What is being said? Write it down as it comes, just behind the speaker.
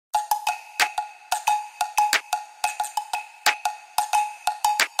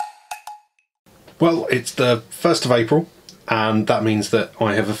Well, it's the 1st of April, and that means that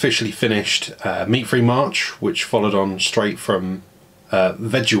I have officially finished Meat-Free March, which followed on straight from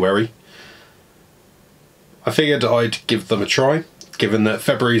Veguary. I figured I'd give them a try, given that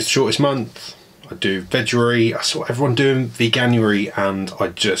February is the shortest month. I do Veguary, I saw everyone doing Veganuary, and I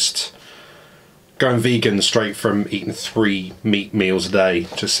just... going vegan straight from eating 3 meat meals a day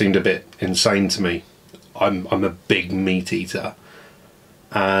just seemed a bit insane to me. I'm a big meat eater,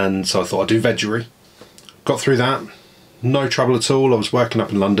 and so I thought I'd do Veguary. Got through that, no trouble at all. I was working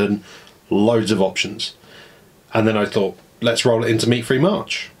up in London, loads of options, and then I thought, let's roll it into Meat-Free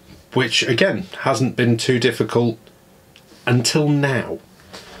March, which again hasn't been too difficult until now.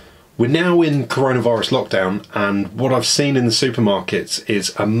 We're now in coronavirus lockdown, and what I've seen in the supermarkets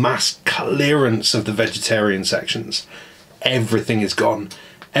is a mass clearance of the vegetarian sections. Everything is gone.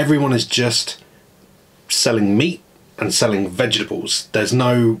 Everyone is just selling meat and selling vegetables. There's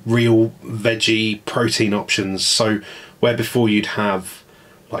no real veggie protein options. So where before you'd have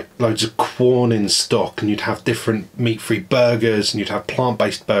like loads of Quorn in stock and you'd have different meat-free burgers and you'd have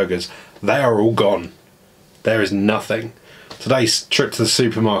plant-based burgers, they are all gone. There is nothing. Today's trip to the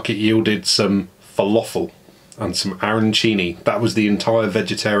supermarket yielded some falafel and some arancini. That was the entire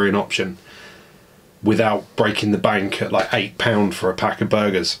vegetarian option, without breaking the bank at like £8 for a pack of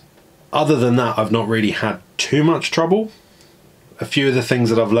burgers. Other than that, I've not really had too much trouble. A few of the things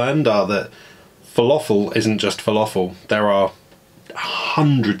that I've learned are that falafel isn't just falafel. There are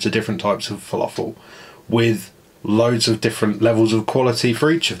hundreds of different types of falafel with loads of different levels of quality for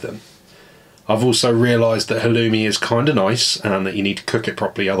each of them. I've also realised that halloumi is kind of nice and that you need to cook it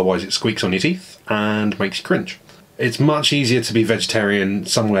properly, otherwise it squeaks on your teeth and makes you cringe. It's much easier to be vegetarian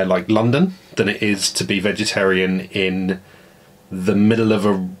somewhere like London than it is to be vegetarian in the middle of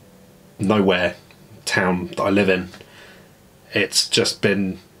a nowhere town that I live in. It's just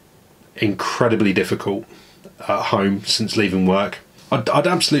been incredibly difficult at home since leaving work. I'd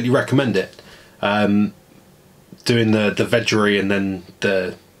absolutely recommend it. Doing the Veguary and then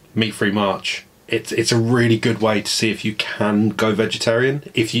the Meat-Free March. It's a really good way to see if you can go vegetarian,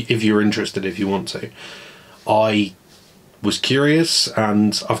 if you're interested, if you want to. I was curious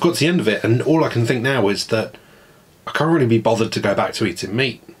and I've got to the end of it, and all I can think now is that I can't really be bothered to go back to eating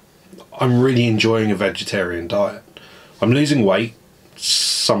meat. I'm really enjoying a vegetarian diet. I'm losing weight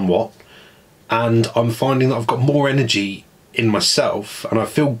somewhat, and I'm finding that I've got more energy in myself and I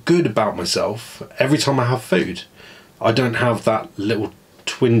feel good about myself every time I have food. I don't have that little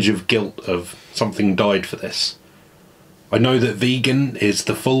twinge of guilt of something died for this. I know that vegan is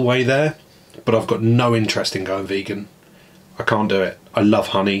the full way there, but I've got no interest in going vegan. I can't do it. I love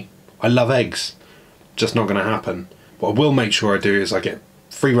honey. I love eggs. Just not going to happen. What I will make sure I do is I get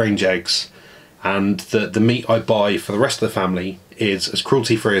free range eggs, and the meat I buy for the rest of the family is as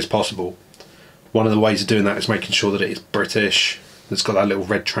cruelty free as possible. One of the ways of doing that is making sure that it is British, it's got that little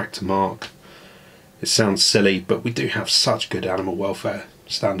red tractor mark. It sounds silly, but we do have such good animal welfare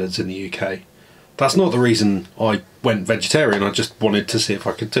standards in the UK. That's not the reason I went vegetarian, I just wanted to see if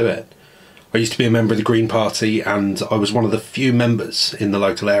I could do it. I used to be a member of the Green Party, and I was one of the few members in the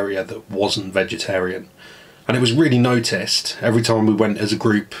local area that wasn't vegetarian. And it was really noticed every time we went as a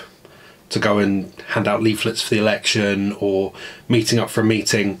group to go and hand out leaflets for the election or meeting up for a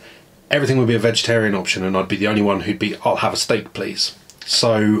meeting. Everything would be a vegetarian option and I'd be the only one who'd be, I'll have a steak please.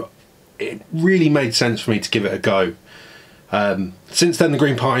 So it really made sense for me to give it a go. Since then the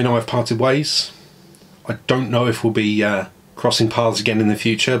Green Party and I have parted ways. I don't know if we'll be crossing paths again in the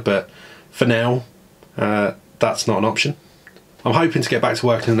future, but for now that's not an option. I'm hoping to get back to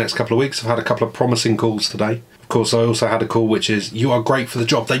work in the next couple of weeks. I've had a couple of promising calls today. Of course, I also had a call which is, you are great for the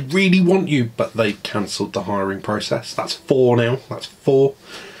job, they really want you, but they've cancelled the hiring process. That's 4 now, that's 4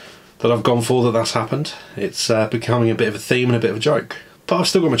 that I've gone for that's happened. It's becoming a bit of a theme and a bit of a joke. But I've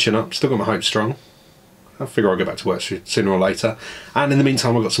still got my chin up, still got my hopes strong. I figure I'll get back to work sooner or later. And in the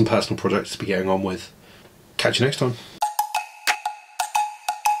meantime, I've got some personal projects to be getting on with. Catch you next time.